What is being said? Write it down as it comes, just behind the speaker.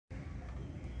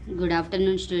Good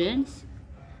afternoon, students.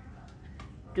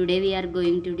 Today we are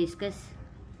going to discuss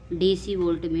DC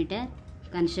voltmeter,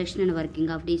 construction and working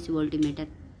of DC voltmeter.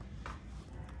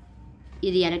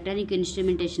 ఇది electronic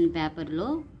instrumentation పేపర్లో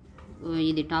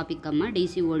ఇది topic అమ్మ.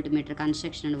 DC voltmeter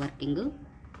construction and working.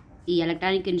 ఈ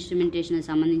electronic instrumentation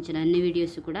సంబంధించిన అన్ని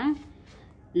videos కూడా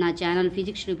నా channel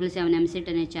physics 777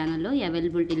 EAMCET అనే ఛానల్లో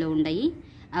అవైలబిలిటీలో ఉన్నాయి.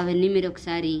 అవన్నీ మీరు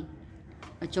ఒకసారి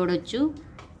చూడొచ్చు.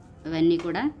 అవన్నీ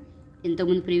కూడా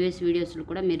ఇంతకుముందు ప్రీవియస్ వీడియోస్లో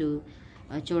కూడా మీరు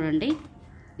చూడండి.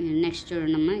 నెక్స్ట్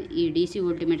చూడండమ్మా, ఈ DC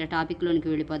voltmeter టాపిక్లోనికి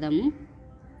వెళ్ళిపోదాము.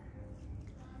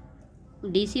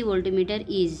 DC voltmeter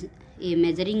is a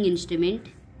measuring instrument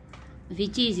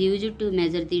which is used to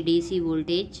measure the DC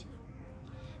voltage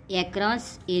across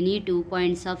any 2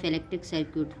 points of electric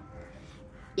circuit.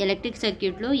 Electric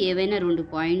సర్క్యూట్లో ఏవైనా 2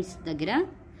 పాయింట్స్ దగ్గర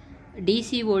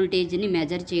DC వోల్టేజ్ని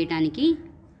మెజర్ చేయడానికి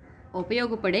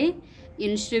ఉపయోగపడే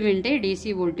ఇన్స్ట్రుమెంటే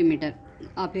DC వోల్ట్మీటర్.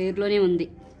 ఆ పేరులోనే ఉంది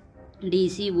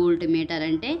DC వోల్ట్మీటర్.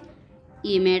 అంటే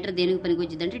ఈ మీటర్ దేనికి పనికి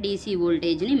వచ్చిందంటే DC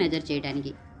వోల్టేజ్ని మెజర్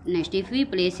చేయడానికి. Next, if we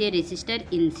place A resistor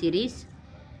in series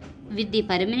with the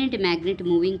permanent magnet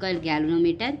moving coil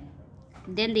galvanometer,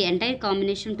 then the entire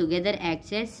combination together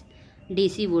acts as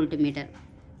DC voltmeter.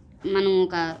 మనం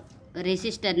ఒక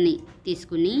రెసిస్టర్ని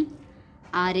తీసుకుని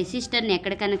ఆ రెసిస్టర్ని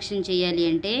ఎక్కడ కనెక్షన్ చేయాలి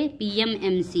అంటే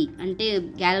PMMC అంటే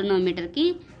గ్యాల్వనోమీటర్కి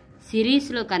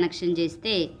సిరీస్లో కనెక్షన్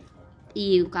చేస్తే ఈ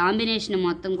కాంబినేషన్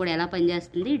మొత్తం కూడా ఎలా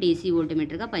పనిచేస్తుంది, DC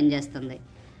వోల్ట్మీటర్గా పనిచేస్తుంది.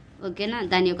 ఓకేనా?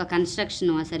 దాని యొక్క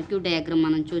కన్స్ట్రక్షన్, ఆ సర్క్యూట్ డయాగ్రామ్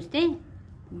మనం చూస్తే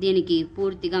దీనికి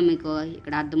పూర్తిగా మీకు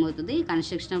ఇక్కడ అర్థమవుతుంది.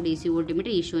 కన్స్ట్రక్షన్ ఆఫ్ DC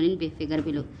వోల్ట్మీటర్ ఈ షోన్ ఇన్ ఫిగర్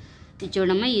బిలో. ఇది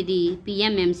చూడమ్మా, ఇది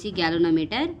PMMC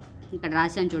గ్యాల్వనోమీటర్. ఇక్కడ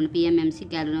రాసాను చూడండి,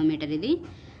 PMMC గ్యాల్వనోమీటర్. ఇది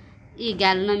ఈ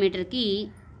గ్యాల్వనోమీటర్కి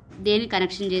దేని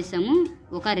కనెక్షన్ చేసాము,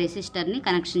 ఒక రెసిస్టర్ని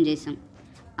కనెక్షన్ చేసాం.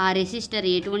 ఆ రెసిస్టర్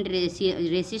ఎటువంటి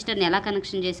రెసిస్టర్ని ఎలా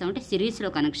కనెక్షన్ చేసామంటే సిరీస్లో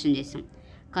కనెక్షన్ చేసాం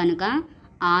కనుక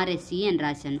RSE అని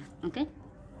రాశాను. ఓకే,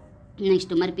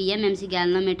 నెక్స్ట్ మరి PMMC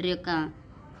గ్యాల్వనోమీటర్ యొక్క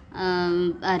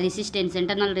రెసిస్టెన్స్,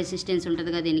 ఇంటర్నల్ రెసిస్టెన్స్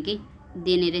ఉంటుంది కదా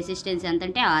దీని రెసిస్టెన్స్ ఎంత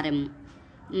అంటే RM.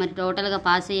 మరి టోటల్గా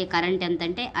పాస్ అయ్యే కరెంట్ ఎంత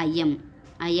అంటే IM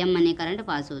అనే కరెంట్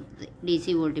పాస్ అవుతుంది.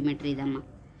 DC వోల్ట్మీటర్ ఇదమ్మా.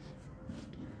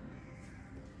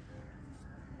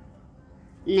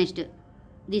 Next,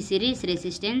 the series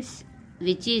resistance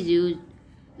which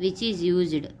is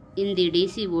used in the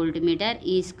DC voltmeter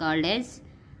is called as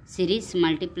series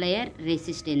multiplier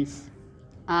resistance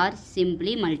or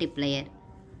simply multiplier.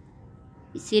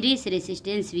 Series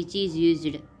resistance which is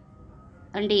used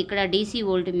అంటే ఇక్కడ DC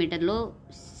వోల్ట్మీటర్లో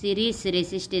series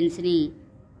రెసిస్టెన్స్ని,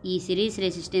 ఈ series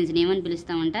రెసిస్టెన్స్ని ఏమని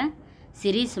పిలుస్తామంట,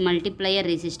 series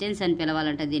multiplier resistance అని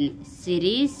పిలవాలంట. దీన్ని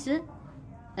series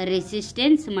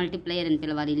resistance multiplier అని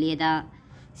పిలవాలి, లేదా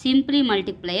simply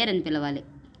multiplier అని పిలవాలి.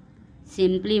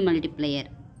 సింప్లీ మల్టిప్లయర్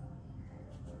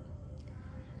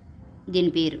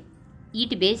దీని పేరు.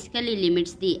 It basically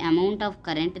limits the amount of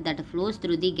current that flows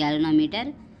through the galvanometer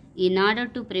in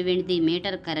order to prevent the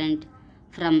metre current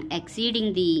from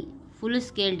exceeding the full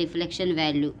scale deflection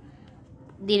value.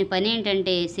 దీని పని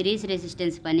ఏంటంటే, సిరీస్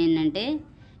రెసిస్టెన్స్ పని ఏంటంటే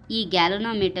ఈ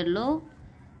గ్యాల్వనోమీటర్లో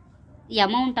ఈ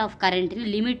అమౌంట్ ఆఫ్ కరెంట్ని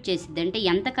లిమిట్ చేసిద్ది. అంటే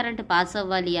ఎంత కరెంట్ పాస్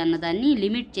అవ్వాలి అన్నదాన్ని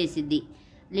లిమిట్ చేసిద్ది.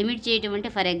 లిమిట్ చేయటం అంటే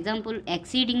for example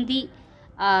exceeding the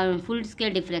full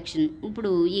scale deflection. ఇప్పుడు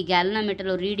ఈ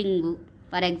గ్యాల్వనోమీటర్లో reading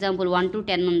for example 1 to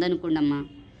 10 ఉందనుకోండమ్మా.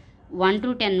 1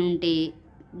 to 10 ఉంటే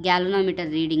గ్యాల్వనోమీటర్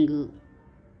రీడింగ్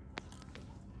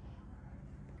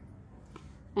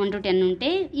 1 to 10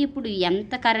 ఉంటే ఇప్పుడు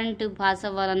ఎంత కరెంటు పాస్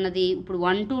అవ్వాలన్నది ఇప్పుడు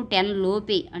 1 to 10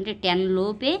 లోపే, అంటే 10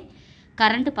 లోపే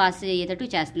కరెంటు పాస్ అయ్యేటట్టు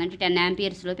చేస్తుంది. అంటే 10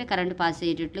 amperes లోపే కరెంటు పాస్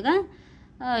అయ్యేటట్లుగా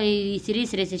ఈ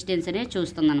సిరీస్ రెసిస్టెన్స్ అనేది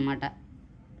చూస్తుందన్నమాట.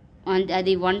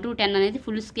 అది 1 to 10 అనేది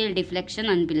ఫుల్ స్కేల్ డిఫ్లెక్షన్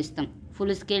అని పిలుస్తాం.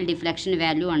 ఫుల్ స్కేల్ డిఫ్లెక్షన్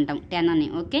వాల్యూ అంటాం 10 అని.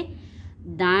 ఓకే,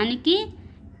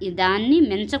 దాన్ని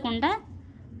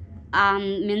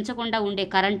మించకుండా ఉండే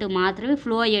కరెంటు మాత్రమే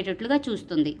ఫ్లో అయ్యేటట్లుగా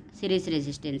చూస్తుంది సిరీస్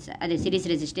రెసిస్టెన్స్. అదే series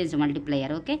resistance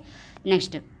multiplier. Okay,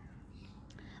 next,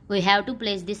 we have to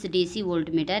place this DC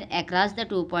voltmeter across the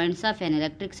 2 points of an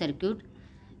electric circuit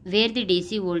where the DC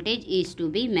voltage is to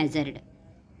be measured.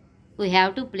 We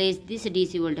have to place this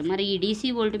DC voltmeter. మరి ఈ DC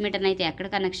వోల్ట్మీటర్ని అయితే ఎక్కడ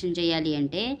connection చేయాలి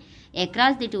అంటే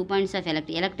across the 2 points of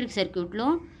electric సర్క్యూట్లో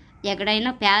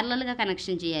ఎక్కడైనా ప్యారలల్గా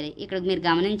connection చేయాలి. ఇక్కడ మీరు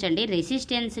గమనించండి,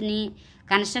 రెసిస్టెన్స్ని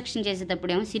కన్స్ట్రక్షన్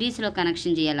చేసేటప్పుడు ఏమో సిరీస్లో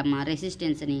కనెక్షన్ చేయాలమ్మా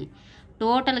రెసిస్టెన్స్ని.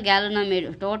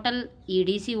 టోటల్ ఈ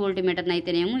DC వోల్ట్మీటర్ని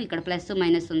అయితేనేమో ఇక్కడ ప్లస్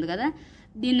మైనస్ ఉంది కదా,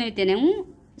 దీన్ని అయితేనేమో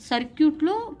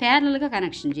సర్క్యూట్లో ప్యారలల్గా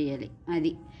కనెక్షన్ చేయాలి.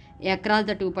 అది అక్రాస్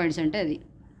ద 2 points అంటే అది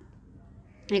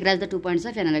across the 2 points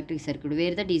of an electric circuit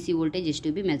where the DC voltage is to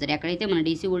be measured. ఎక్కడైతే మనం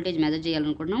DC voltage మెజర్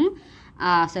చేయాలనుకుంటున్నామో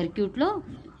ఆ సర్క్యూట్లో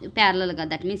ప్యారలల్గా,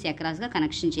 దట్ మీన్స్ అక్రాస్గా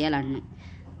కనెక్షన్ చేయాలంటున్నాం.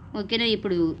 ఓకేనా.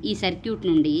 ఇప్పుడు ఈ సర్క్యూట్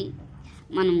నుండి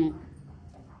మనము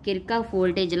కిర్చాఫ్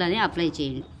వోల్టేజ్ లాని అప్లై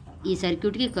చేయండి. ఈ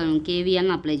సర్క్యూట్కి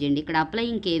కేవీఎల్ని అప్లై చేయండి. ఇక్కడ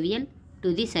applying KVL to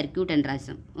the circuit అని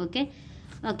రాసాం. ఓకే.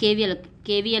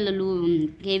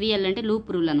 కేవీఎల్ అంటే లూప్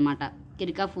రూల్ అనమాట.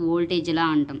 కిర్చాఫ్ వోల్టేజ్ లా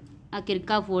అంటాం. ఆ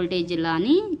కిర్చాఫ్ వోల్టేజ్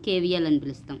లాని కేవీఎల్ అని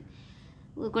పిలుస్తాం.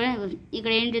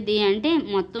 ఇక్కడ ఏంటిది అంటే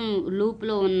మొత్తం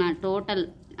లూప్లో ఉన్న టోటల్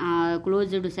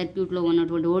క్లోజ్డ్ సర్క్యూట్లో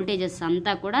ఉన్నటువంటి వోల్టేజెస్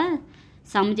అంతా కూడా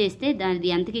సమ్ చేస్తే దానికి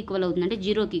ఎంతకి ఈక్వల్ అవుతుందంటే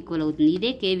 0కి ఈక్వల్ అవుతుంది.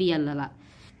 ఇదే కేవీఎల్ అలా.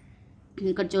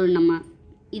 ఇక్కడ చూడండమ్మా,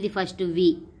 ఇది ఫస్ట్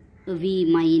వి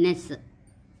మైనస్.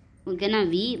 ఓకేనా,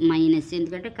 వి మైనస్,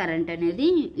 ఎందుకంటే కరెంట్ అనేది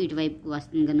ఇటువైపుకి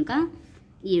వస్తుంది కనుక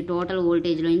ఈ టోటల్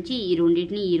వోల్టేజ్లోంచి ఈ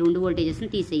రెండు వోల్టేజెస్ని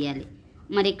తీసేయాలి.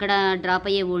 మరి ఇక్కడ డ్రాప్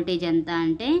అయ్యే వోల్టేజ్ ఎంత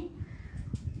అంటే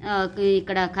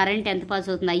ఇక్కడ కరెంట్ ఎంత పాస్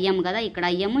అవుతుంది, ఐఎం కదా, ఇక్కడ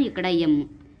ఐఎం ఇక్కడ ఐఎం.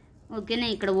 ఓకేనా,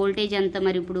 ఇక్కడ వోల్టేజ్ ఎంత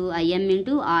మరి ఇప్పుడు ఐఎం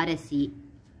ఇంటూ ఆర్ఎస్ఈ.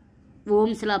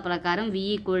 ఓమ్స్ లా ప్రకారం వి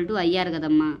ఈక్వల్ టు ఐఆర్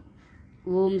కదమ్మా.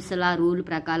 ఓమ్స్ లా రూల్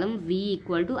ప్రకారం వి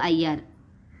ఈక్వల్ టు ఐఆర్.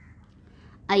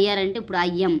 ఐఆర్ అంటే ఇప్పుడు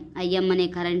ఐఎం అనే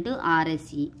కరెంటు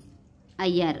ఆర్ఎస్ఈ.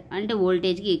 ఐఆర్ అంటే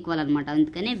వోల్టేజ్కి ఈక్వల్ అనమాట.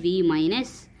 అందుకనే వి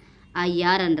మైనస్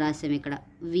ఐఆర్ అని రాసాం. ఇక్కడ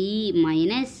వి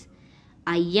మైనస్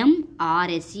ఐఎం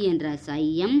ఆర్ఎస్ఈ అని రాసాం.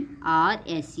 ఐఎం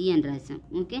ఆర్ఎస్ఈ అని రాసాం.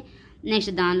 ఓకే,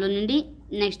 నెక్స్ట్ దానిలో నుండి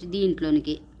నెక్స్ట్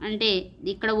దీంట్లోనికి అంటే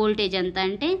ఇక్కడ వోల్టేజ్ ఎంత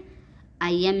అంటే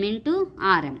ఐఎం ఇంటూ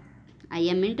ఆర్ఎం.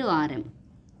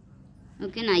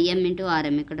 ఓకేనా, ఐఎం ఇంటూ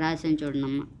ఆర్ఎం ఇక్కడ రాసాను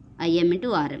చూడమ్మా. IIM into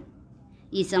RM.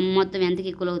 ఈ సమ్ మొత్తం ఎంతకి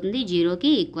ఈక్వల్ అవుతుంది, 0కి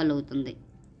ఈక్వల్ అవుతుంది.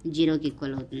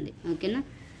 ఓకేనా.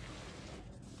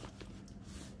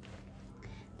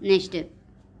 Next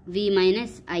we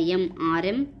minus IIM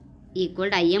RM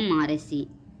equal to IIM ఆర్ఎస్ఈ.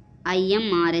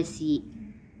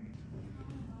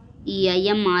 ఈ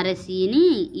ఐఎం ఆర్ఎస్ఈని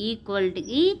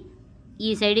ఈక్వల్కి ఈ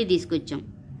సైడ్కి తీసుకొచ్చాం.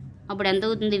 అప్పుడు ఎంత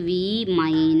అవుతుంది, వి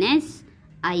మైనస్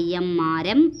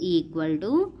ఐఎంఆర్ఎం ఈక్వల్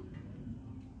టు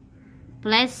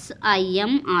ప్లస్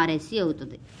ఐఎంఆర్ఎస్ఈ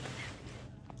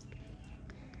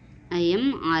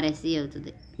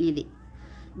అవుతుంది. ఇది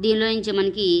దీనిలో నుంచి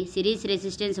మనకి సిరీస్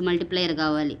రెసిస్టెన్స్ మల్టిప్లయర్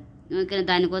కావాలి. ఓకే,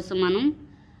 దానికోసం మనం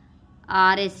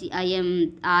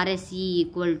ఆర్ఎస్ఈ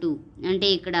ఈక్వల్ టు అంటే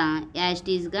ఇక్కడ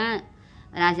యాస్టీస్గా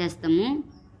రాసేస్తాము.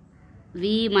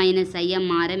 వి మైనస్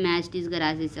ఐఎంఆర్ఎం యాస్టీస్గా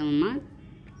రాసేసామమ్మా.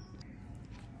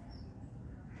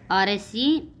 ఆర్ఎస్ఈ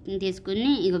తీసుకుని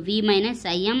ఇక వి మైనస్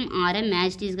ఐఎంఆర్ఎం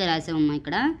యాస్టీస్గా రాసామమ్మా.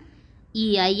 ఇక్కడ ఈ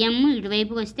ఐఎం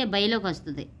ఇటువైపుకి వస్తే బైలోకి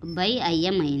వస్తుంది, బై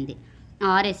ఐఎం అయింది.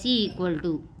 ఆర్ఎస్ఈ equal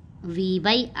to V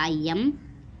by IIM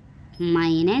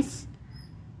minus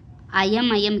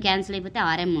IIM cancel అయిపోతే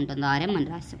ఆర్ఎం ఉంటుంది, ఆర్ఎం అని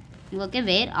రాసాం. Okay,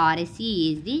 wear ఆర్ఎస్ఈ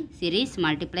is the series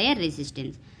multiplier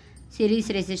resistance. Series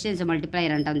resistance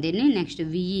multiplier అంటాం దీన్ని. Next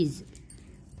we is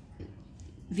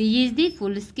the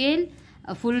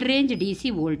full range DC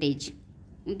voltage.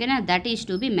 ఓకేనా, that is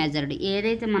to be measured.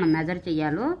 ఏదైతే మనం measure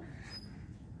చేయాలో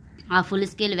ఆ ఫుల్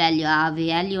స్కేల్ వాల్యూ, ఆ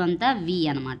వాల్యూ అంతా వి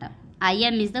అనమాట.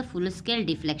 IIM is the full scale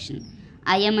deflection.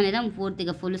 IIM అనేది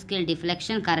పూర్తిగా ఫుల్ స్కేల్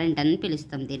డిఫ్లెక్షన్ కరెంట్ అని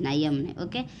పిలుస్తాం దీన్ని, ఐఎంని.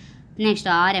 Okay, next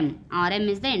RM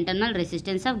is the internal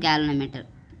resistance of galvanometer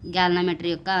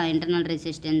యొక్క ఇంటర్నల్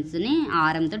రెసిస్టెన్స్ని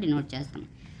ఆర్ఎంతో డినోట్ చేస్తాం.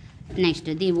 Next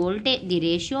the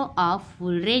ratio of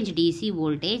full range DC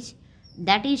voltage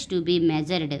that is to be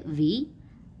measured వి.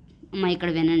 ఇక్కడ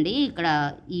వినండి, ఇక్కడ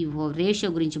ఈ రేషియో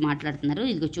గురించి మాట్లాడుతున్నారు.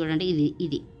 ఇదిగో చూడండి,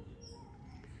 ఇది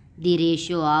ది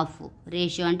రేషియో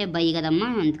అంటే బై కదమ్మా,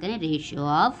 అందుకని రేషియో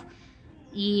ఆఫ్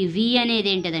ఈ వి అనేది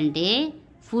ఏంటంటే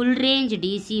full range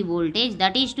DC voltage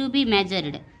that is to be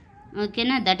measured.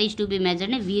 ఓకేనా, that is to be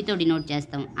మెజర్డ్ని వీతో denote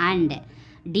చేస్తాం. And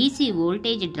DC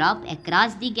voltage drop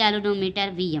across the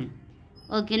galvanometer VM.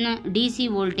 ఓకేనా, డీసీ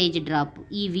వోల్టేజ్ డ్రాప్,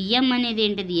 ఈ విఎం అనేది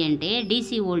ఏంటిది అంటే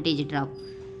డీసీ వోల్టేజ్ డ్రాప్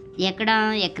ఎక్కడ,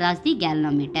 అక్రాస్ ది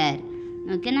గ్యాలనోమీటర్.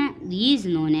 ఓకేనా, is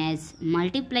known as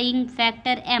multiplying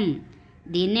factor ఎం.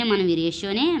 దీన్నే మనం ఈ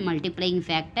రేషియోనే మల్టిప్లయింగ్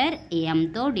ఫ్యాక్టర్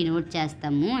ఎంతో డినోట్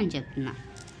చేస్తాము అని చెప్తున్నా.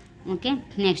 Okay,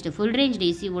 next full range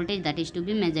DC voltage that is to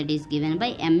be measured is given by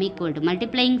M equal to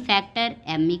multiplying factor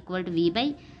M equal to V by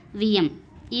VM.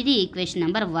 ఇది equation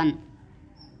number 1.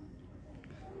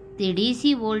 The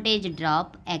DC voltage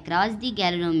drop across the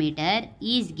galvanometer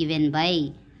is given by,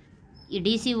 ఈ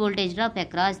DC voltage drop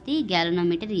across the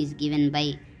galvanometer is given by.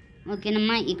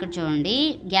 ఓకేనమ్మా, ఇక్కడ చూడండి,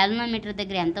 galvanometer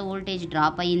దగ్గర ఎంత voltage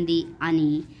drop అయింది అని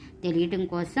తెలియటం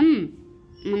కోసం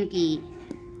మనకి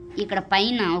ఇక్కడ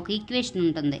పైన ఒక ఈక్వేషన్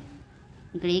ఉంటుంది.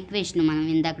 ఇక్కడ ఈక్వేషన్ మనం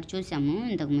ఇందాక చూసాము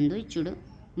ఇంతకుముందు. చూడు,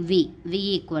 వి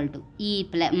ఈక్వల్ టు ఈ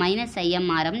మైనస్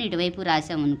ఐఎంఆర్ఎంని ఇటువైపు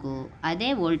రాసామనుకో, అదే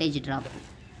వోల్టేజ్ డ్రాప్.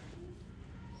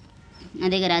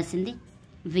 అదేగా రాసింది,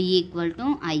 వి equal to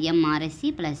ఐఎంఆర్ఎస్సి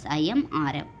plus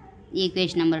ఐఎంఆర్ఎం.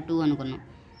 Equation number 2 అనుకున్నాం.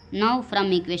 Now from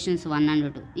equations 1 and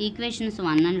 2, equations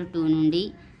 1 and 2 నుండి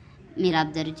మీరు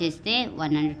అబ్జర్వ్ చేస్తే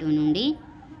 1 and 2 నుండి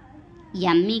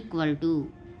m ఈక్వల్ టు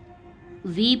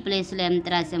v ప్లేస్లో ఎంత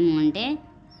రాసాము అంటే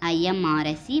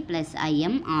IMRSE ప్లస్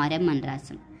IMRM అని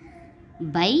రాసాం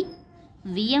బై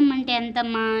విఎం అంటే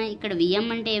ఎంతమ్మా, ఇక్కడ విఎం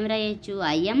అంటే ఏం రాయొచ్చు,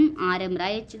 IMRM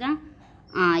రాయొచ్చుగా.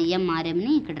 ఆ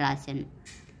IMRMని ఇక్కడ రాశాను,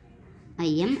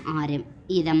 IMRM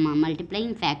ఇదమ్మా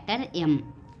మల్టిప్లయింగ్ ఫ్యాక్టర్ M.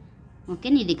 ఓకే,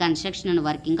 ఇది construction and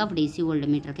working of DC volt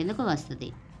meter కిందకు వస్తుంది.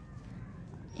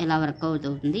 ఎలా వర్క్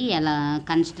అవుతుంది, ఎలా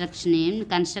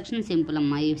కన్స్ట్రక్షన్ సింపుల్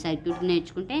అమ్మా. ఈ సర్క్యూట్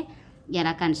నేర్చుకుంటే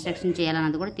ఎలా కన్స్ట్రక్షన్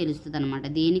చేయాలన్నది కూడా తెలుస్తుంది అనమాట.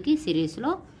 దీనికి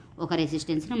సిరీస్లో ఒక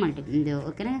రెసిస్టెన్స్ని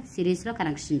ఓకేనా, సిరీస్లో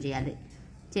కనెక్షన్ చేయాలి.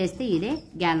 చేస్తే ఇదే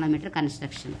గ్యాల్వనోమీటర్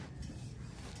కన్స్ట్రక్షన్.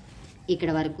 ఇక్కడ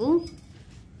వరకు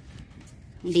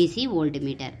DC వోల్ట్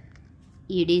మీటర్,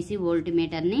 ఈ DC వోల్ట్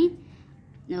మీటర్ని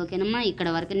ఓకేనమ్మా. ఇక్కడ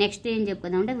వరకు నెక్స్ట్ ఏం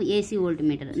చెప్పుకుందామంటే AC వోల్ట్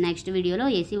మీటర్. నెక్స్ట్ వీడియోలో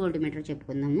AC వోల్ట్ మీటర్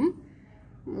చెప్పుకుందాము.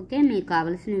 ఓకే, మీకు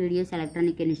కావాల్సిన వీడియోస్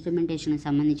ఎలక్ట్రానిక్ ఇన్స్ట్రుమెంటేషన్కి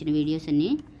సంబంధించిన వీడియోస్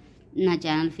అన్నీ నా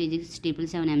ఛానల్ ఫిజిక్స్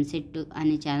 777 MSET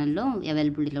అనే ఛానల్లో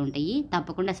అవైలబిలిటీలో ఉంటాయి.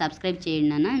 తప్పకుండా సబ్స్క్రైబ్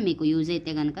చేయండి అన్న, మీకు యూజ్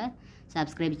అయితే కనుక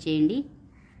సబ్స్క్రైబ్ చేయండి,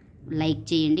 లైక్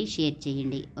చేయండి, షేర్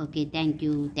చేయండి. Okay, thank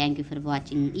you for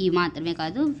watching. ఈ మాత్రమే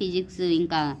కాదు, ఫిజిక్స్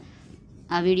ఇంకా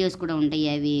ఆ వీడియోస్ కూడా ఉంటాయి.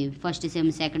 అవి first sem,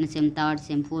 second sem, third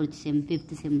sem, fourth sem,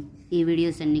 fifth sem, ఈ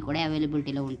వీడియోస్ అన్నీ కూడా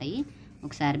అవైలబిలిటీలో ఉంటాయి.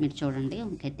 ఒకసారి మీరు చూడండి.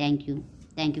 Okay,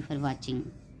 thank you for watching.